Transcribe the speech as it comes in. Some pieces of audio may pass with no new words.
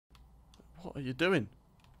What are you doing?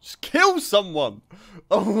 Just kill someone!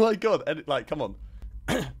 Oh my god. Edit, like, come on.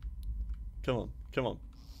 Come on. Come on.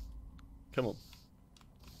 Come on.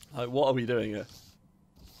 Like, what are we doing here?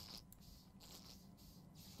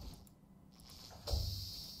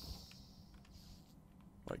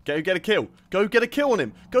 Right, go get a kill. Go get a kill on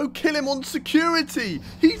him. Go kill him on security.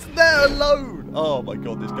 He's there alone. Oh my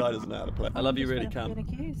god, this guy doesn't know how to play. I love you really, Cam.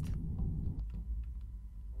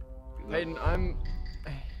 Hayden, I'm...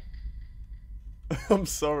 I'm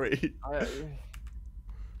sorry.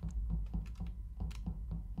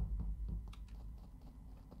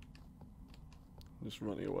 Just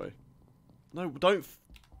running away. No, don't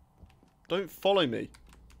follow me.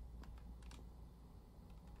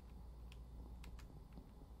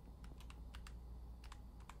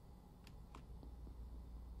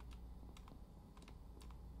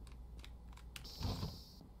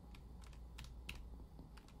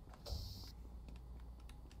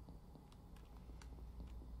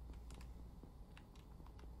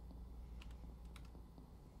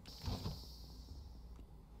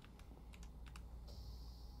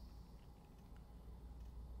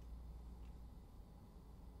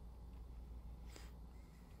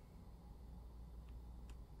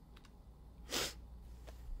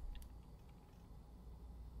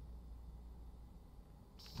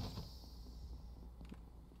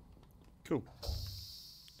 Cool.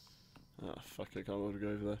 Ah, fuck! I can't bother to go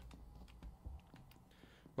over there.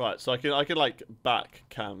 Right, so I can like back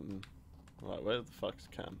Cam. Right, where the fuck's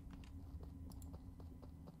Cam?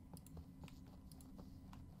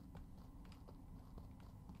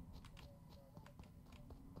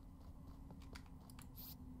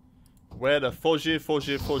 Where the fudge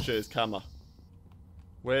is Camera?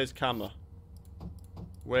 Where's Camera?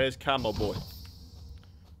 Where's Camel boy?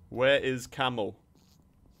 Where is Camel?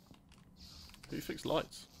 Who fixed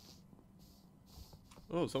lights?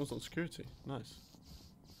 Oh, someone's on security. Nice.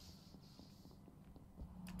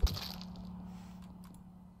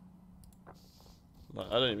 Like,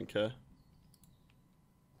 I don't even care.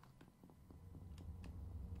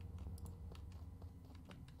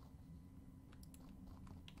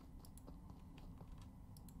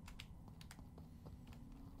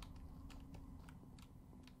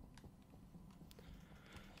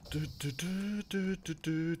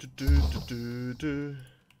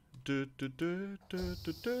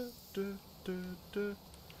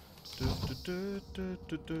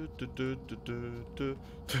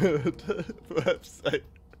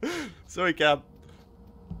 Sorry, Cab.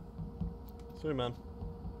 Sorry, man.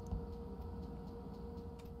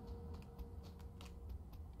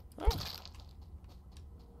 Oh.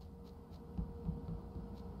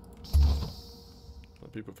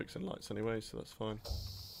 People fixing lights anyway, so that's fine.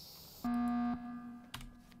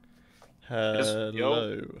 Hello.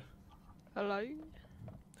 Hello.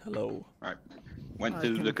 Hello. Right. Went to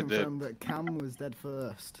look at the. That Cam was dead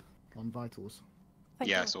first on vitals.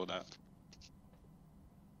 Yeah, I saw that.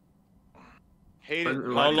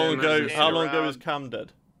 Haydon, how long ago is Cam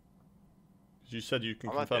dead? Because you said you can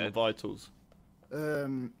confirm the vitals.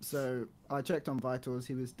 So I checked on vitals.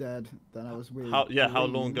 He was dead. Then I was with. How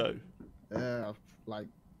long ago? Like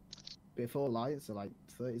before lights, so like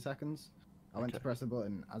 30 seconds. I went to press the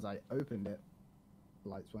button. As I opened it,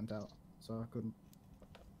 lights went out, so I couldn't.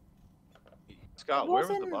 Scott, where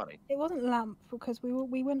was the body? It wasn't lamp because we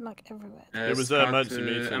went like everywhere. It was an emergency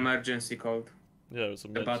meeting. Emergency called. Yeah, it was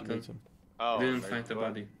an emergency meeting. Oh, didn't find the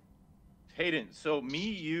body. Haydon, so me,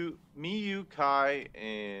 you, Kai,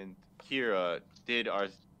 and Keira did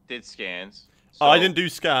scans. So I didn't do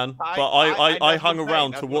scan, but I hung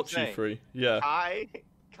around to watch you three. Yeah.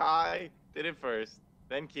 Kai did it first,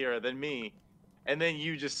 then Keira, then me, and then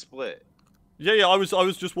you just split. Yeah, I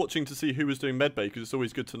was just watching to see who was doing medbay because it's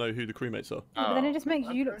always good to know who the crewmates are. Yeah, but then it just makes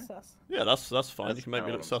you look sus. Yeah, that's fine. You can make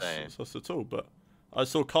me look sus at all, but I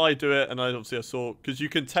saw Kai do it, and I saw because you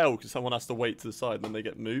can tell because someone has to wait to the side and then they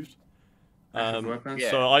get moved.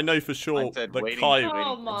 So I know for sure that Kai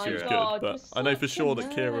is good, but I know for sure that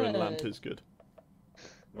Keira and Lamp is good.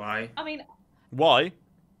 Why? I mean, why?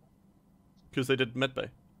 Because they did medbay.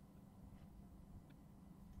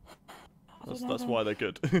 That's why they're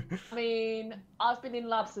good. I mean, I've been in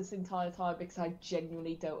labs this entire time because I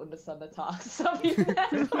genuinely don't understand the tasks. I mean,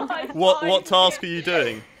 like, what task are you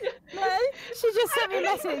doing? No, she just sent me a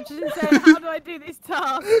message and said, "How do I do this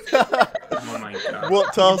task?" Oh my god.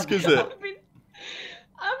 What task is it?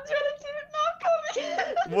 I'm trying to do it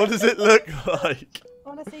now, What does it look like?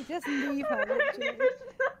 Honestly, just leave her. Literally.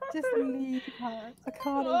 Just leave her. I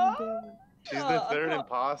can't even do it. She's the third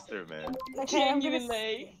imposter, man.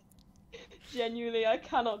 Okay, Genuinely, I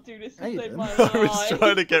cannot do this to save my life. I was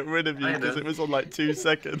trying to get rid of you because it was on like 2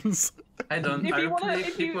 seconds. Haydon, If are you you wanna- killing if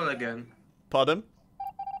you- people again? Pardon?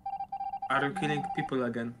 Are you killing people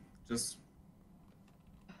again? Just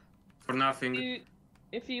for nothing.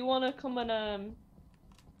 If you wanna come and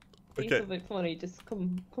do Okay. something funny, just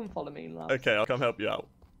come follow me, lad. Okay, I'll come help you out.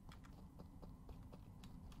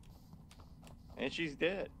 And she's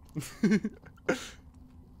dead.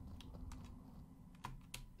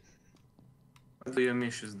 What do you mean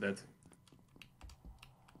she's dead?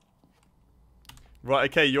 Right,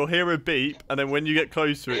 okay, you'll hear a beep, and then when you get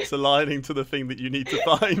closer, it's aligning to the thing that you need to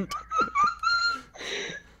find.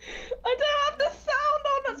 I don't have the sound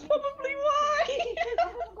on, that's probably why! I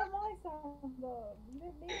haven't got my sound on. You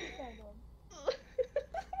don't need the sound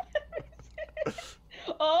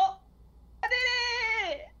on. Oh! I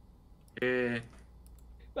did it! Yeah.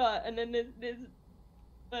 Right, and then there's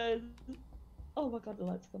oh my god, the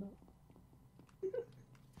light's gone out.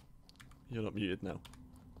 You're not muted now.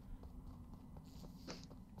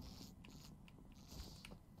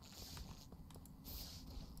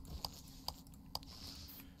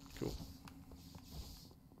 Cool.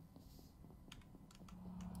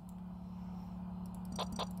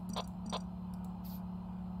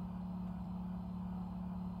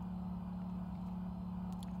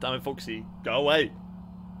 Damn it, Foxy. Go away.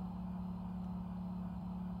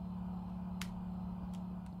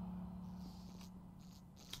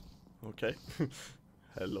 Okay.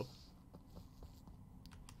 Hello.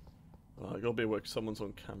 I gotta be aware 'cause someone's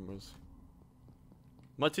on cameras.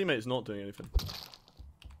 My teammate is not doing anything.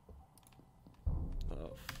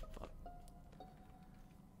 Oh, fuck.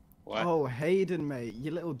 What? Oh, Haydon, mate,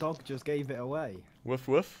 your little dog just gave it away. Woof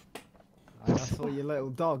woof. I saw your little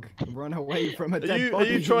dog run away from a dead Are body.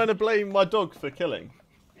 you trying to blame my dog for killing?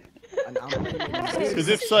 And I'm blaming you. Because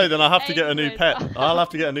if so, then I have to get a new pet. I'll have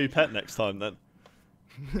to get a new pet next time then.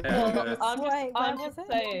 I'm just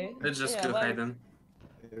saying. Let's just yeah, kill well, Haydon.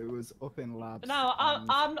 It was up in labs. No, I'm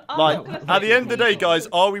Like, not gonna at the say end of the day, people. guys,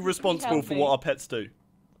 are we responsible help for me. what our pets do?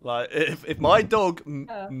 Like, if my dog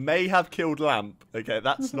Yeah. may have killed Lamp, okay,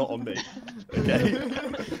 that's not on me. Okay?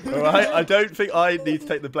 Alright? I don't think I need to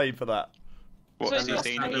take the blame for that. What, So does it's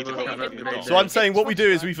he not- need to it's cover not- your dog? So I'm saying what we do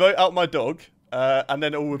is we vote out my dog, and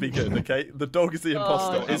then all will be good, okay? The dog is the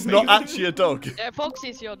imposter. Oh. It's not actually a dog. Yeah,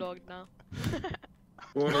 Foxy's your dog now.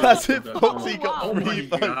 That's it, Oh, Foxy got oh my 3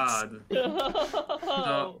 votes. god.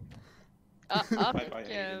 Oh.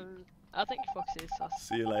 I think Foxy is sus.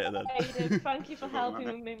 See you later then. Hayden, thank you for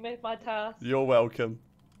helping me with my task. You're welcome.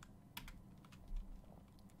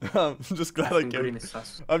 I'm just glad I Green killed. is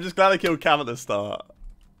sus. I'm just glad I killed Cam at the start.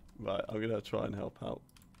 Right, I'm gonna try and help out.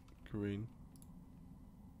 Green.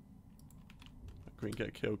 Green, get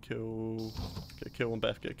a kill, kill. Get a kill on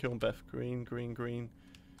Beth, get a kill on Beth. Green, green, green.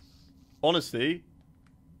 Honestly,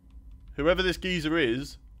 whoever this geezer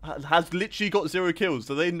is has literally got 0 kills.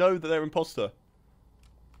 Do they know that they're imposter?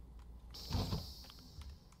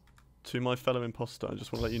 To my fellow imposter, I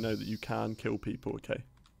just want to let you know that you can kill people, okay?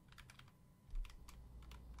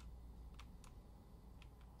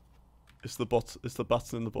 It's the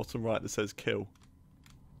button in the bottom right that says kill.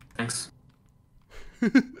 Thanks.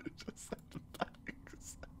 Just said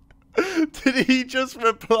thanks. Did he just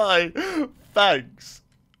reply thanks?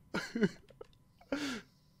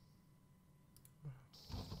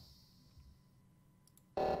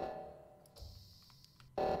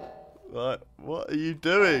 Right, what are you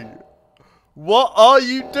doing? What are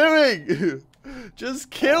you doing?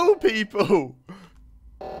 Just kill people.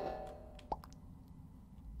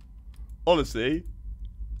 Honestly,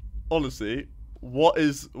 what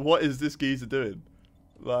is this geezer doing?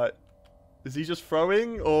 Like, is he just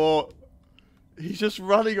throwing, or he's just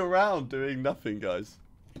running around doing nothing, guys?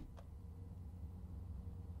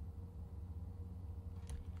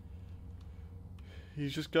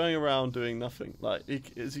 He's just going around doing nothing. Like,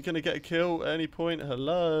 is he gonna get a kill at any point?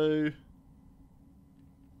 Hello?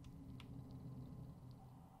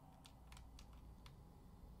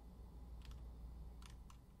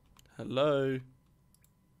 Hello?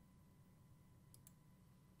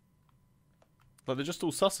 But they're just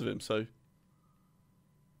all sus of him, so...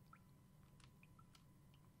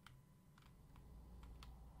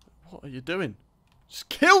 What are you doing? Just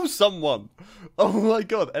kill someone! Oh my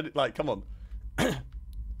god, edit, like, come on.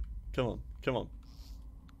 Come on, come on.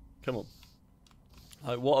 Come on.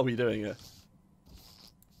 Like, what are we doing here?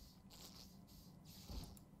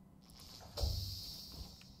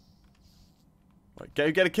 Right,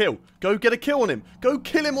 go get a kill. Go get a kill on him. Go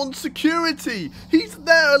kill him on security. He's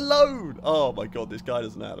there alone. Oh my god, this guy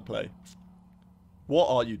doesn't know how to play. What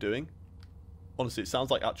are you doing? Honestly, it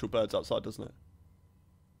sounds like actual birds outside, doesn't it?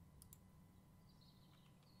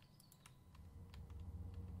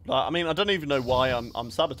 Like, I mean, I don't even know why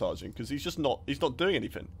I'm sabotaging because he's not doing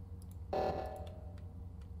anything.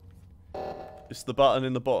 It's the button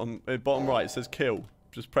in the bottom right. It says kill.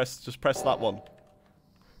 Just press that one.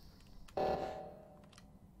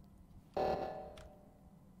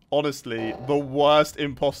 Honestly, the worst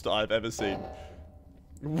imposter I've ever seen.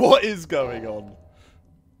 What is going on?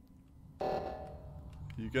 Are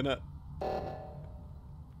you gonna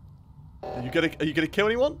kill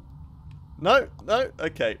anyone? No? No?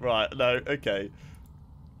 Okay, right, no, okay.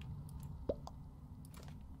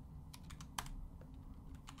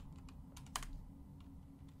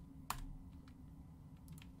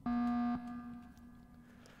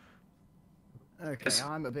 Okay,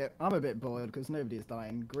 I'm a bit bored because nobody's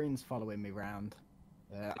dying. Green's following me round.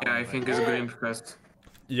 Yeah, I think it's green because.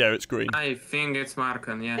 Yeah, it's green. I think it's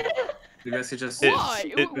Marken, yeah. Because he just.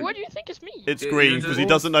 Why? What do you think it's me? It's green because he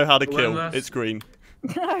doesn't know how to kill. It's green.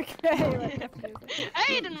 Okay.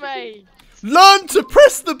 Aiden, mate. Learn to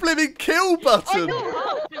press the blimmin' kill button.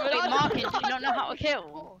 Marken, do you not know how to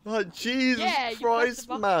kill? Like, Jesus Christ,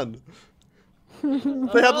 the man.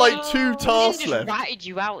 They had like 2 tasks left. Ratted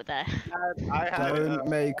you out there. Don't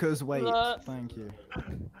make us wait. Thank you.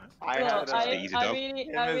 I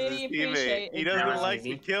really appreciate it. He doesn't like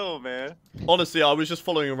to kill, man. Honestly, I was just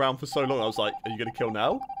following around for so long. I was like, are you gonna kill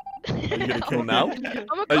now? Are you gonna kill now?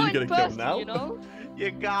 Are you gonna kill now? You know? You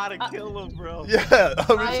gotta kill him, bro. Yeah, I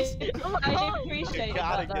appreciate You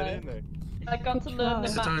gotta that, get in there. I got to learn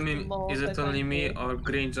the maximum. Is it only me or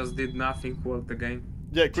Green just did nothing for the game?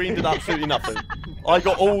 Yeah, Green did absolutely nothing. I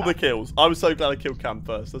got all the kills. I was so glad I killed Cam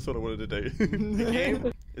first. That's what I wanted to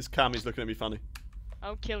do. It's Cam, he's looking at me funny.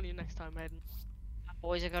 I'll kill you next time, Aiden.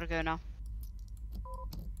 Boys, I gotta go now.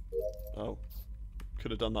 Oh.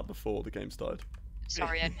 Could have done that before the game started.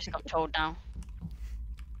 Sorry, I just got told now.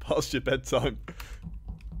 Past your bedtime.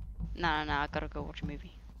 No, I gotta go watch a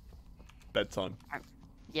movie. Bedtime.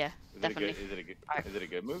 Yeah, definitely. Is it a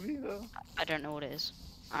good movie, though? I don't know what it is.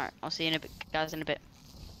 Alright, I'll see you in a bit, guys, in a bit.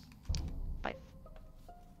 Bye.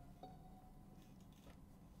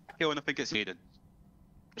 Kill and I think it's Haydon.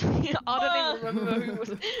 I don't even remember who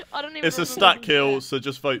was. I don't even. It's a stat kill, so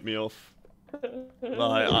just vote me off.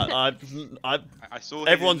 Like, I saw.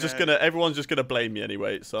 Everyone's just gonna blame me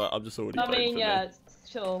anyway, so I'm just already. I mean, yeah,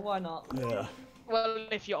 sure, why not? Yeah. Well,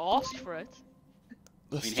 if you ask for it.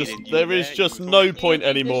 There is just no point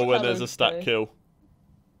anymore when there's a stat kill.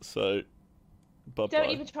 So. Bye-bye. Don't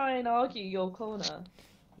even try and argue your corner.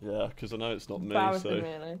 Yeah, because I know it's not me, so...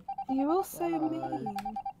 Really. You're all so mean.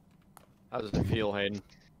 How does it feel, Haydon?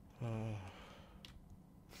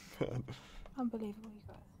 Unbelievable, you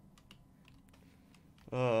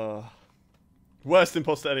guys. Worst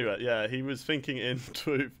imposter anyway. Yeah, he was thinking in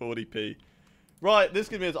 240p. Right, this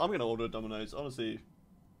gives me... I'm going to order a Domino's. Honestly,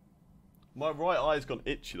 my right eye's gone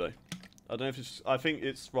itchy, though. I don't know if it's... I think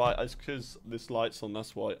it's right. It's because this light's on,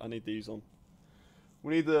 that's why. I need these on.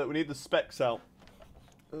 We need the specs out.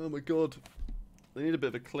 Oh my god. They need a bit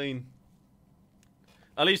of a clean.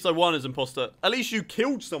 At least I won as imposter. At least you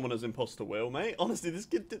killed someone as imposter, Will, mate. Honestly, this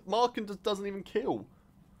kid, Marken just doesn't even kill.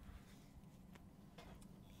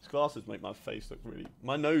 These glasses make my face look really...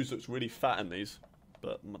 My nose looks really fat in these.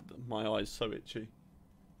 But my eye's so itchy.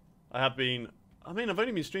 I've only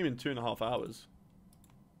been streaming 2.5 hours.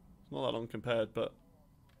 It's not that long compared, but...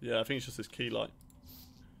 Yeah, I think it's just this key light.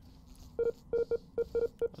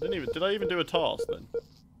 Did I even do a task then?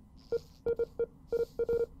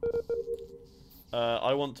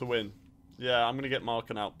 I want to win. Yeah, I'm gonna get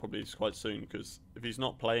Marken out probably quite soon because if he's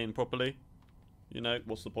not playing properly, you know,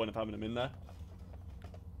 what's the point of having him in there?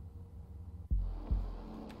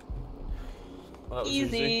 Well, that was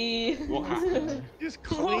easy. What happened? Just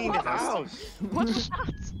clean house. What was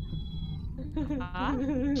that?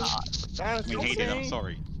 Haydon, I'm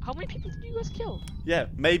sorry. How many people did you guys kill? Yeah,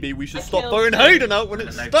 maybe we should stop throwing Haydon out when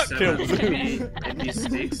it's stuck kills. Maybe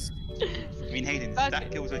 6. I mean, Haydon, stat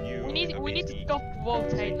kills on you. We need to stop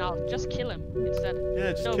voting now. Just kill him instead.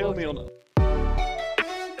 Yeah, just kill me on.